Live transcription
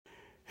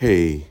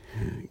Hey,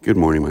 good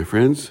morning, my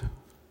friends.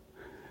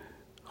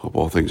 Hope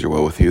all things are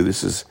well with you.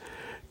 This is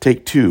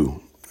take 2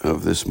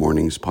 of this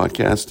morning's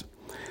podcast.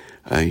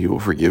 You will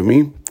forgive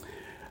me.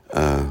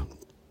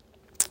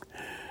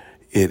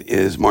 It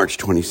is March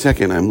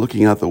 22nd. I'm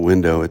looking out the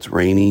window. It's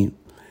rainy.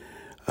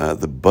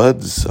 The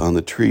buds on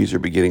the trees are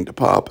beginning to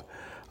pop.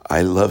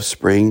 I love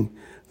spring.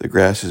 The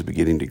grass is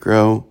beginning to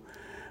grow,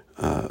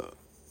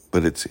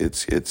 but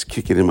it's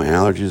kicking in my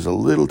allergies a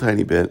little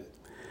tiny bit.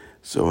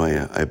 So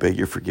I beg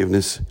your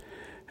forgiveness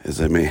as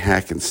I may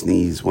hack and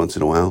sneeze once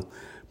in a while,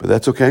 but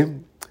that's okay.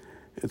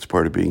 It's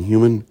part of being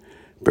human.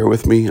 Bear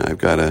with me. I've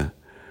got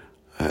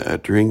a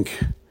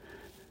drink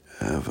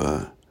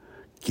of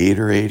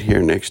Gatorade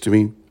here next to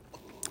me.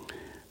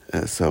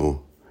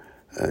 So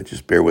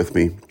just bear with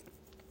me.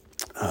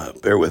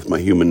 Bear with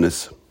my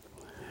humanness.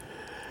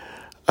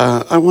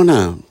 I want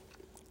to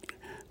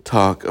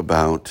talk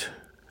about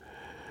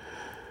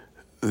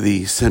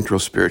the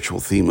central spiritual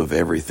theme of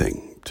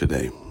everything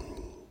today.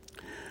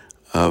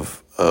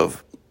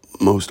 Of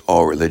most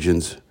all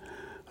religions,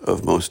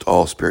 of most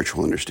all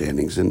spiritual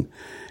understandings. And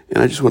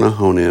I just want to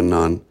hone in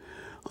on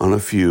a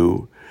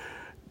few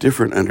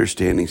different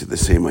understandings of the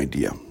same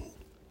idea.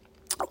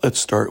 Let's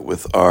start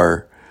with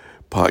our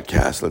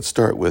podcast. Let's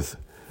start with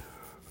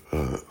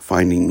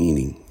finding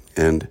meaning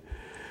and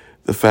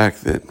the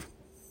fact that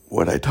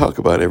what I talk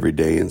about every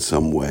day in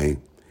some way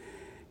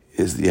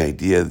is the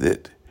idea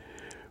that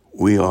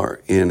we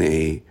are in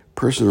a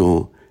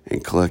personal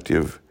and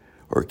collective,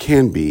 or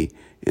can be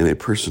in a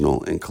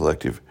personal and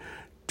collective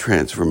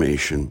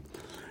transformation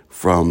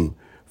from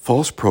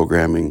false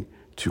programming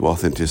to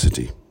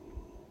authenticity.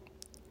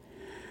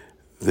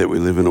 That we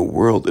live in a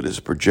world that is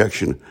a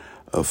projection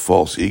of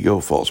false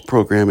ego, false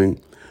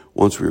programming.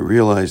 Once we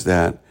realize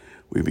that,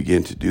 we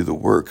begin to do the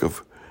work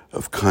of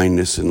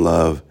kindness and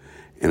love,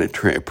 and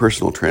a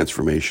personal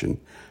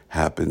transformation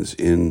happens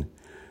into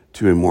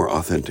a more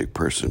authentic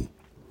person.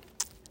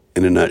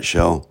 In a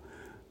nutshell,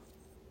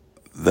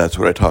 that's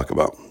what I talk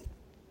about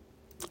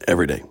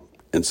every day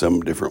in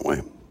some different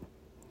way.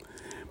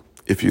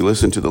 If you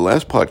listen to the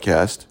last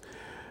podcast,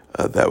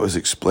 that was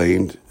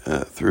explained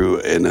through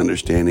an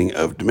understanding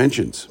of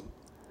dimensions.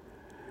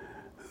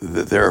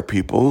 That there are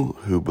people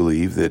who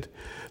believe that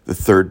the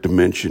third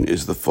dimension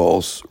is the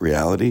false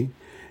reality,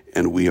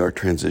 and we are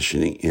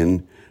transitioning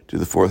into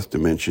the fourth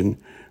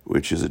dimension,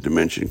 which is a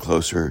dimension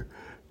closer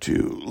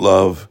to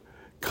love,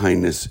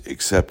 kindness,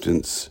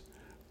 acceptance,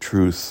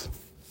 truth,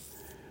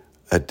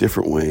 a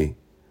different way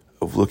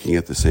of looking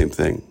at the same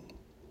thing.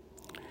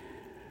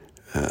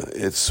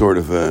 It's sort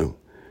of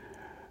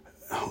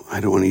I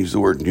don't want to use the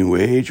word new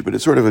age, but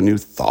it's sort of a new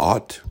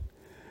thought,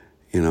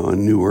 a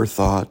newer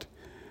thought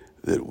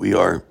that we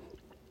are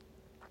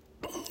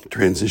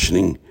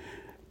transitioning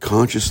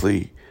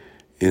consciously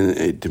in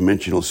a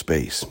dimensional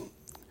space.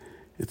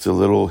 It's a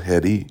little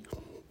heady,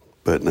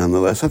 but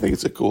nonetheless, I think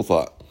it's a cool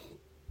thought.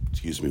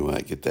 Excuse me while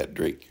I get that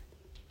drink.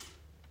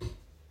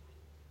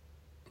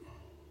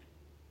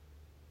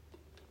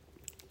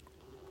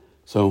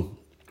 So,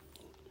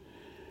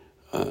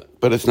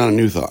 but it's not a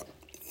new thought.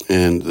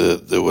 And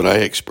what I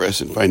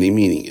express in finding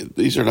meaning,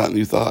 these are not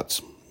new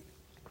thoughts.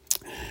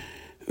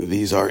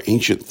 These are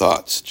ancient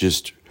thoughts,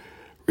 just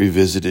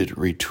revisited,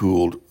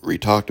 retooled,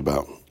 retalked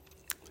about.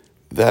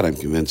 That I'm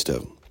convinced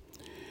of.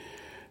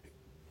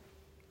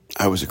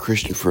 I was a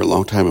Christian for a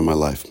long time in my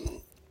life.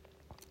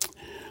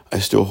 I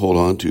still hold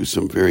on to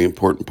some very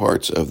important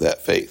parts of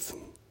that faith.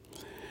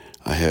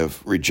 I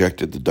have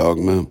rejected the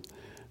dogma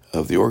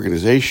of the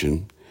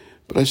organization,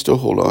 but I still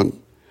hold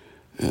on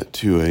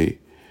to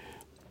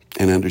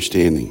an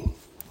understanding.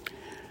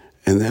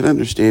 And that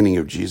understanding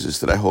of Jesus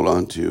that I hold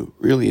on to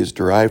really is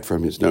derived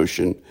from his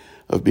notion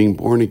of being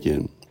born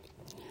again.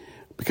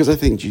 Because I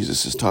think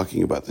Jesus is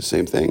talking about the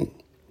same thing.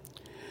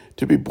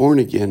 To be born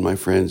again, my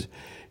friends,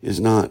 is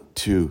not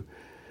to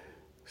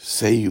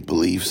say you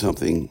believe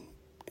something,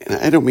 and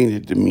I don't mean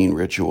to demean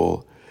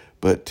ritual,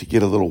 but to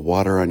get a little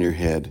water on your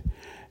head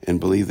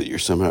and believe that you're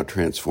somehow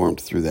transformed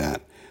through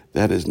that.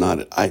 That is not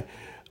it.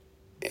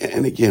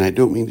 And again, I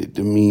don't mean to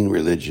demean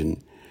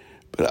religion,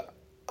 but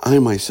I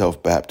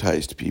myself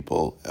baptized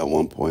people at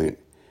one point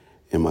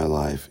in my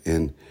life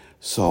and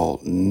saw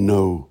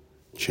no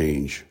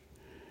change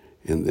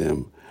in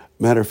them.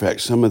 Matter of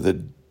fact, some of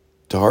the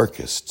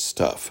darkest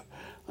stuff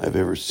I've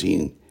ever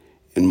seen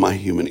in my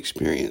human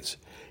experience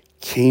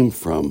came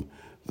from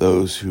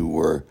those who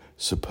were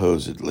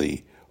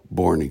supposedly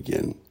born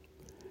again.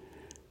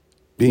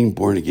 Being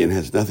born again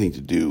has nothing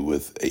to do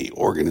with an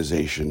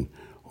organization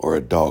or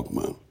a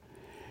dogma.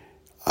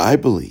 I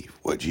believe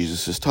what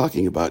Jesus is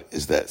talking about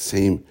is that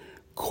same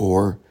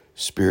core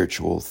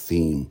spiritual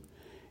theme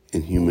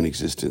in human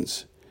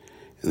existence,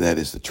 and that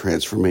is the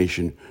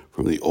transformation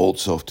from the old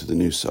self to the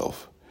new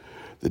self,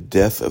 the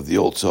death of the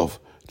old self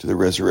to the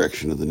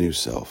resurrection of the new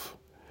self,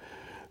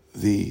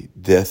 the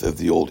death of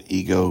the old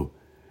ego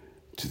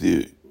to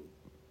the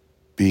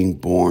being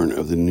born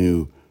of the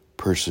new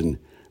person,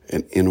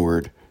 an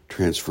inward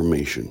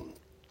transformation,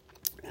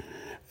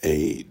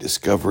 a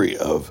discovery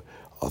of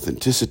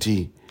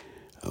authenticity,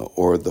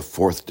 or the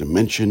fourth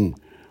dimension,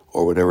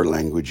 or whatever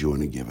language you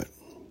want to give it.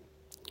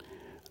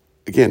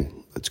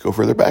 Again, let's go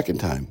further back in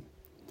time.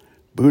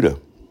 Buddha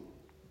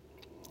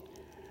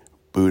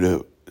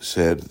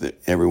said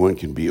that everyone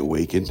can be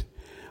awakened.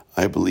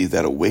 I believe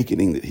that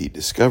awakening that he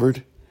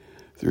discovered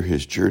through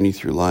his journey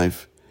through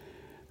life,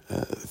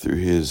 through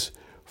his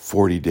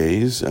 40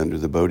 days under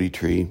the Bodhi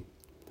tree,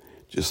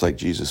 just like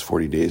Jesus'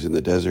 40 days in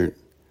the desert,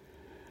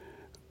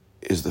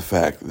 is the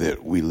fact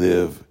that we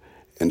live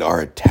and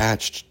are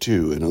attached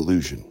to an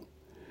illusion.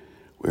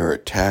 We are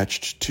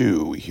attached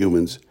to,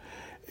 humans,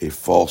 a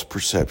false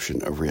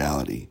perception of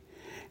reality.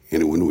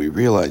 And when we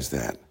realize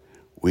that,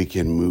 we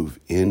can move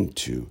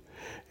into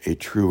a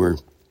truer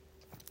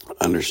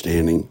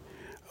understanding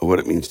of what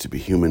it means to be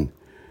human.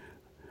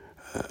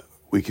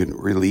 We can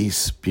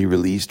be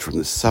released from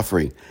the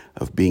suffering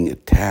of being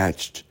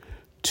attached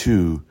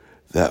to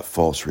that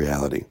false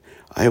reality.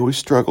 I always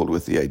struggled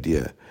with the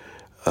idea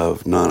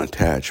of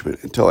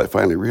non-attachment until I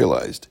finally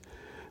realized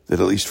that,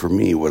 at least for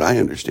me, what I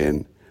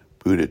understand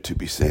Buddha to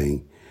be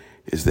saying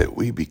is that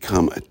we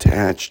become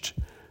attached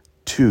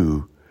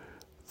to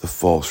the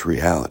false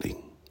reality.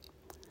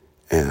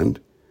 And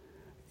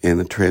in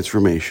the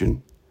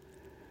transformation,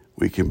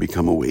 we can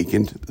become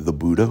awakened, the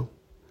Buddha.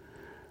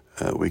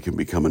 We can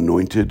become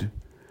anointed,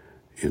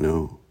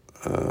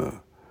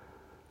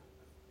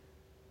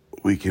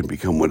 we can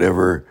become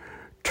whatever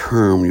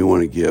term you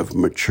want to give,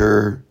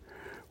 mature.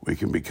 We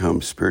can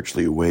become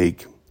spiritually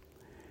awake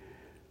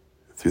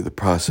through the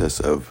process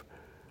of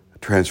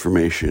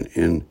transformation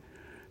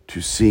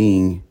into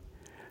seeing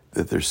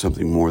that there's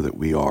something more that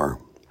we are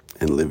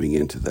and living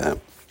into that.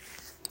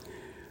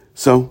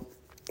 So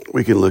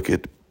we can look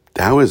at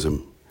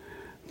Taoism,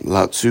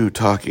 Lao Tzu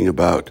talking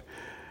about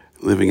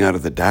living out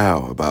of the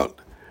Tao, about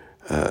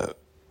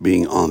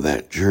being on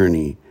that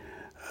journey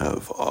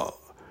of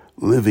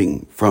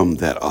living from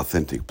that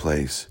authentic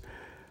place.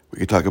 We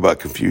could talk about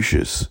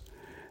Confucius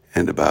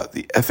and about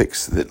the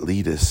ethics that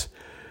lead us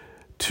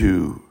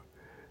to,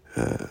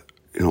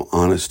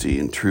 honesty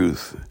and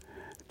truth,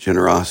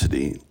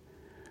 generosity,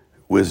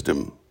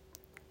 wisdom.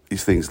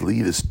 These things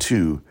lead us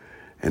to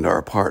and are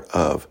a part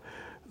of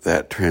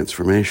that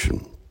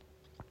transformation.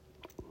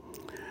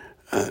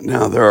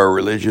 Now, there are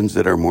religions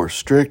that are more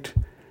strict,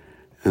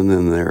 and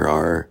then there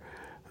are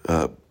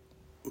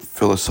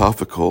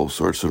philosophical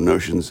sorts of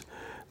notions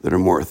that are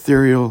more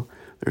ethereal.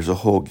 There's a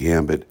whole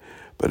gambit.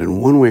 But in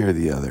one way or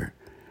the other,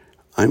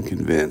 I'm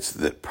convinced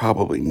that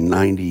probably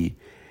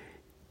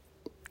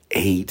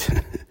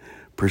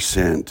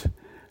 98%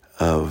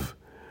 of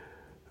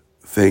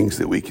things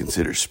that we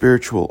consider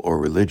spiritual or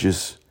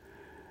religious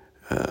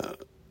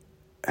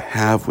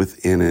have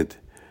within it,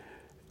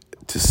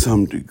 to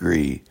some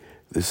degree,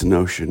 this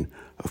notion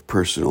of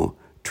personal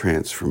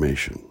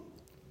transformation.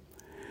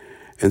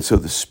 And so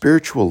the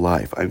spiritual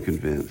life, I'm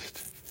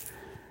convinced,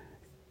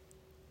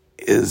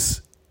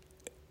 is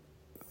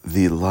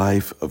the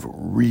life of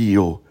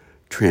real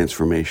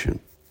transformation.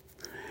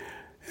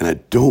 And I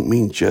don't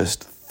mean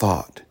just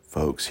thought,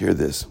 folks. Hear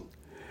this.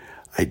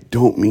 I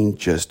don't mean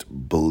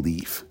just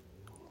belief.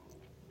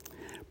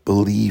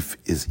 Belief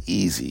is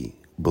easy,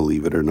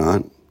 believe it or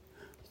not.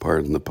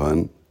 Pardon the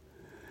pun.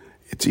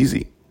 It's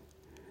easy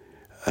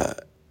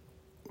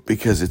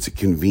because it's a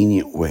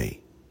convenient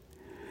way.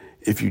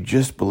 If you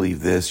just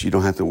believe this, you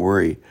don't have to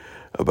worry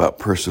about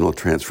personal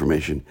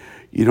transformation.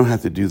 You don't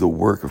have to do the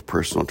work of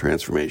personal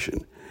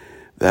transformation.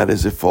 That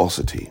is a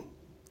falsity.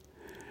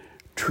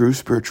 True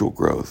spiritual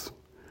growth,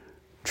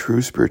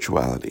 true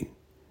spirituality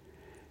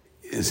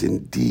is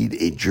indeed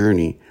a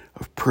journey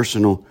of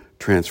personal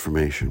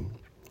transformation.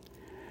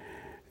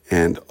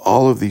 And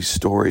all of these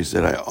stories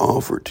that I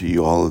offer to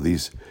you, all of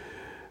these,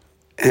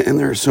 and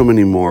there are so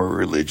many more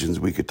religions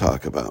we could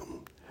talk about,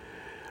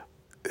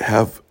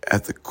 have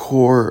at the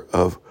core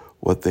of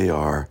what they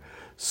are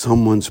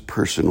someone's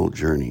personal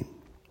journey.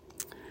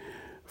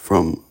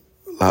 From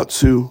Lao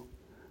Tzu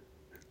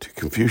to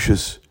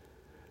Confucius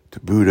to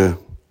Buddha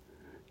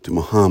to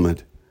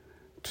Muhammad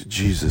to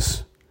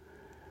Jesus.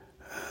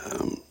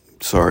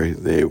 Sorry,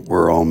 they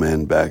were all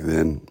men back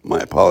then. I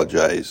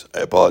apologize.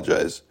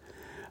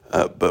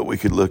 But we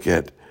could look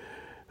at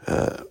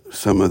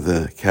some of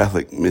the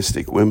Catholic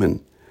mystic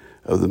women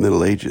of the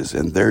Middle Ages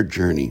and their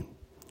journey.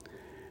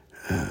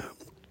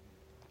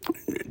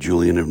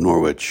 Julian of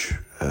Norwich,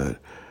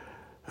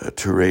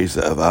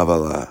 Teresa of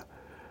Avila,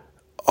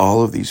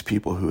 all of these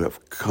people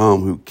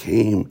who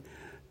came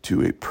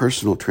to a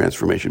personal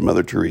transformation.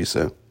 Mother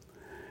Teresa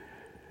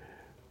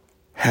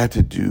had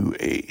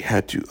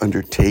to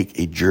undertake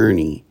a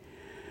journey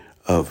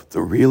of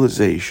the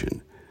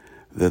realization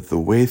that the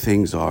way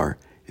things are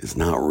is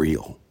not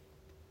real.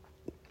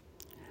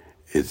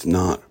 It's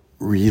not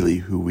really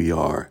who we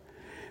are.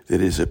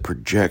 That is a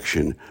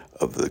projection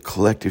of the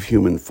collective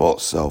human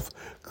false self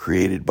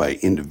created by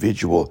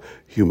individual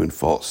human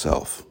false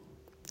self.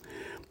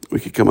 We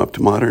could come up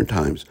to modern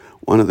times.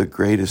 One of the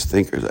greatest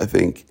thinkers, I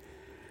think,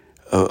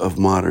 of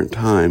modern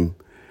time,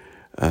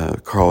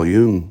 Carl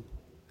Jung,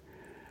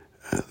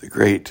 the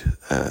great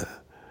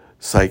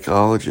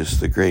psychologist,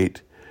 the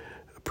great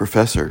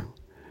professor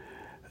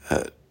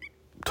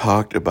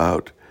talked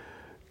about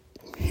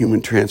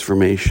human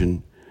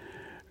transformation,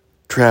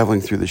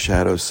 traveling through the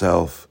shadow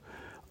self,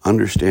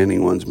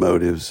 understanding one's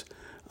motives,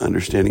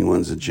 understanding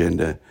one's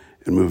agenda,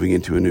 and moving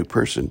into a new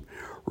person.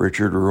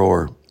 Richard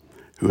Rohr,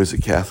 who is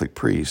a Catholic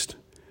priest,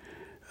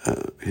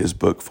 his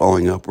book,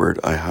 Falling Upward,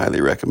 I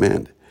highly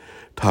recommend,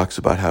 talks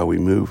about how we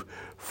move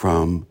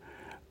from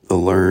the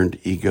learned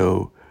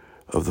ego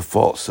of the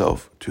false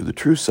self to the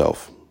true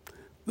self.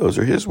 Those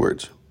are his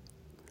words.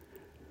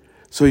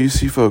 So you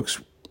see, folks,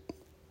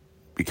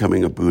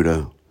 becoming a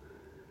Buddha,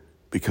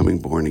 becoming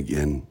born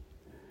again,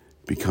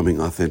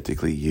 becoming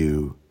authentically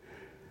you,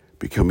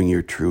 becoming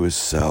your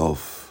truest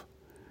self,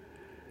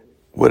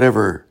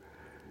 whatever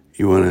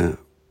you want to,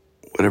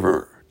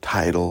 whatever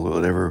title,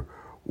 whatever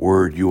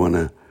word you want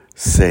to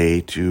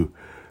say to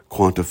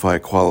quantify,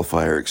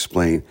 qualify, or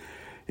explain,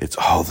 it's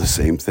all the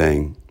same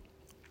thing.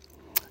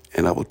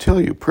 And I will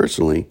tell you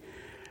personally,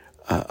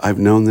 I've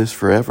known this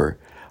forever.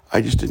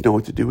 I just didn't know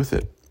what to do with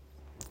it.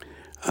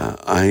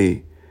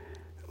 I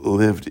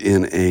lived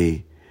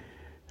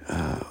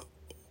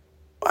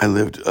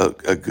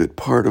a good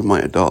part of my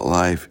adult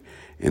life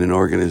in an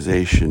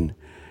organization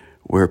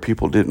where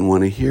people didn't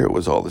want to hear it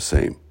was all the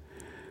same.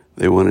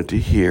 They wanted to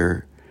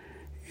hear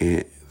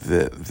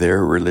that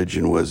their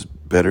religion was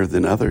better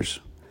than others.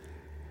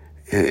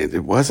 And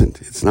it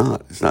wasn't. It's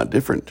not. It's not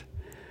different.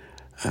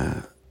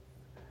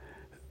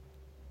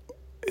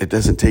 It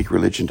doesn't take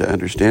religion to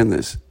understand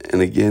this.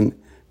 And again,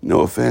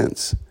 no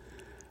offense.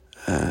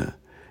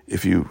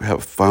 If you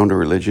have found a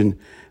religion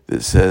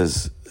that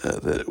says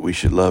that we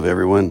should love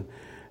everyone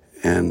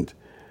and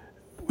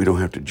we don't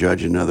have to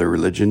judge another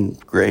religion,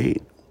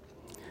 great.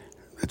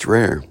 It's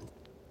rare.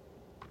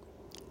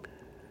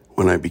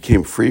 When I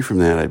became free from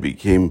that, it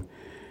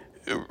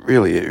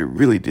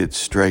really did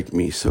strike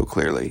me so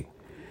clearly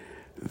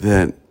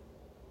that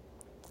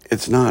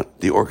it's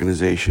not the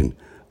organization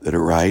that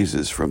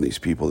arises from these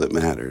people that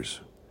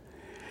matters.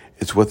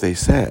 It's what they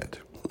said.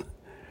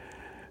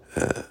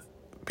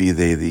 Be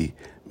they the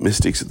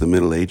mystics of the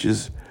Middle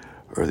Ages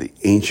or the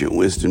ancient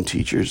wisdom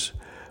teachers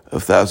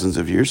of thousands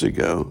of years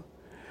ago,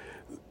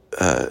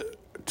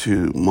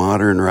 to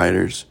modern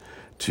writers,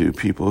 to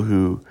people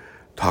who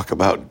talk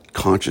about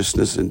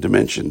consciousness and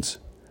dimensions.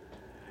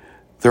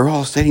 They're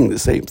all saying the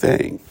same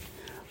thing.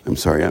 I'm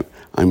sorry,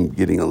 I'm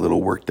getting a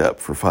little worked up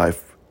for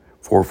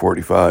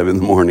 4:45 in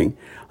the morning.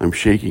 I'm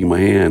shaking my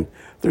hand.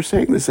 They're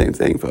saying the same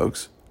thing,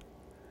 folks.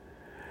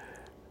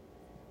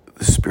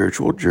 The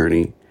spiritual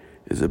journey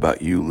is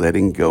about you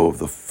letting go of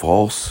the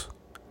false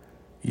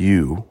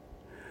you,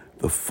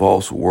 the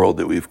false world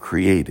that we've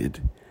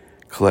created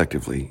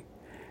collectively,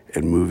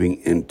 and moving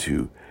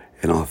into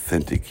an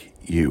authentic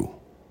you.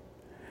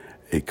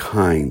 A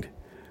kind,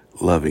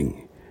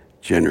 loving,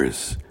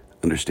 generous,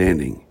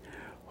 understanding,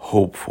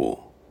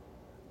 hopeful,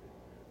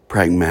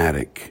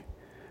 pragmatic,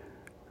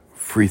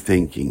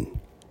 free-thinking,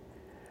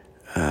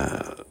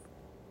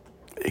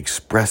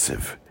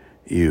 expressive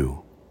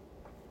you.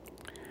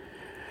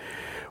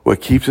 What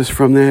keeps us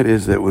from that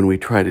is that when we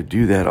try to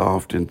do that,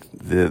 often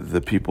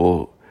the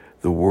people,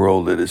 the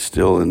world that is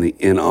still in the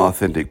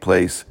inauthentic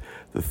place,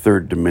 the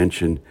third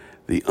dimension,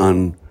 the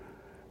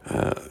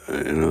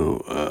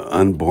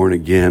unborn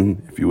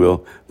again, if you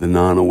will, the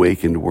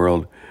non-awakened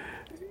world,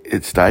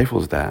 it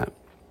stifles that.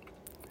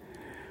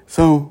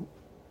 So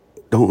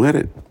don't let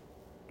it.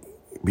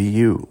 Be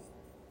you.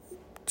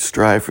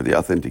 Strive for the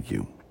authentic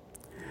you.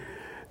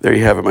 There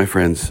you have it, my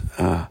friends.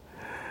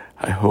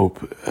 I hope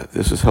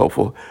this was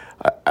helpful.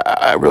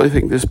 I really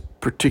think this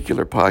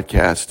particular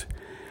podcast,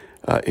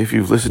 if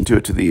you've listened to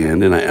it to the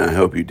end, and I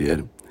hope you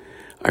did,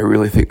 I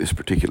really think this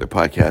particular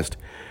podcast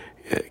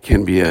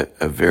can be a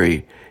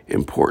very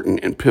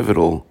important and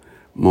pivotal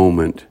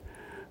moment,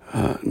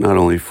 not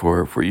only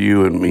for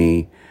you and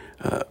me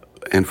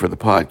and for the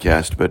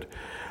podcast, but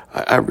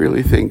I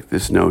really think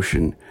this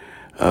notion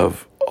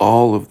of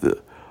all of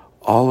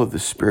the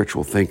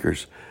spiritual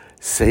thinkers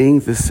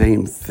saying the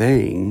same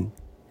thing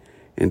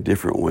in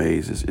different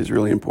ways is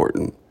really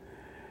important.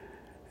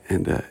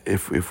 And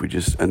if we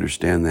just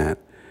understand that,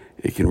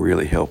 it can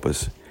really help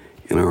us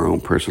in our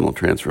own personal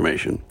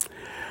transformation.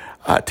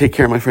 Take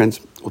care, my friends.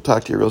 We'll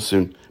talk to you real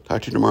soon.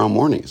 Talk to you tomorrow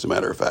morning, as a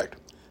matter of fact.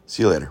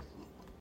 See you later.